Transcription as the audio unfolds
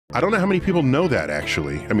I don't know how many people know that,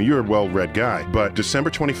 actually. I mean, you're a well-read guy, but December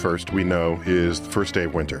 21st, we know, is the first day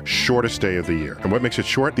of winter, shortest day of the year. And what makes it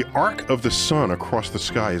short? The arc of the sun across the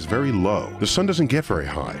sky is very low. The sun doesn't get very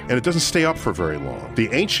high, and it doesn't stay up for very long. The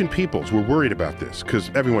ancient peoples were worried about this,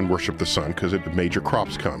 because everyone worshipped the sun, because it made your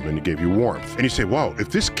crops come, and it gave you warmth. And you say, wow, if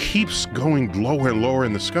this keeps going lower and lower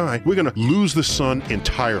in the sky, we're gonna lose the sun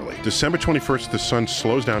entirely. December 21st, the sun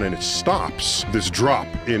slows down and it stops this drop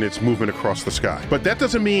in its movement across the sky. But that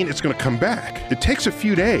doesn't mean it's going to come back. It takes a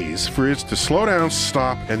few days for it to slow down,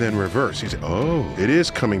 stop, and then reverse. You say, oh, it is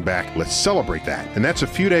coming back. Let's celebrate that. And that's a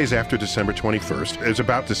few days after December 21st. It's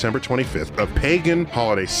about December 25th, a pagan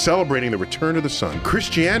holiday celebrating the return of the sun.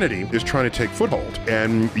 Christianity is trying to take foothold,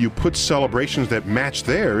 and you put celebrations that match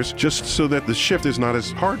theirs just so that the shift is not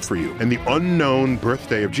as hard for you. And the unknown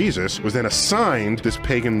birthday of Jesus was then assigned this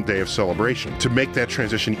pagan day of celebration to make that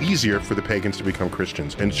transition easier for the pagans to become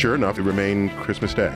Christians. And sure enough, it remained Christmas Day.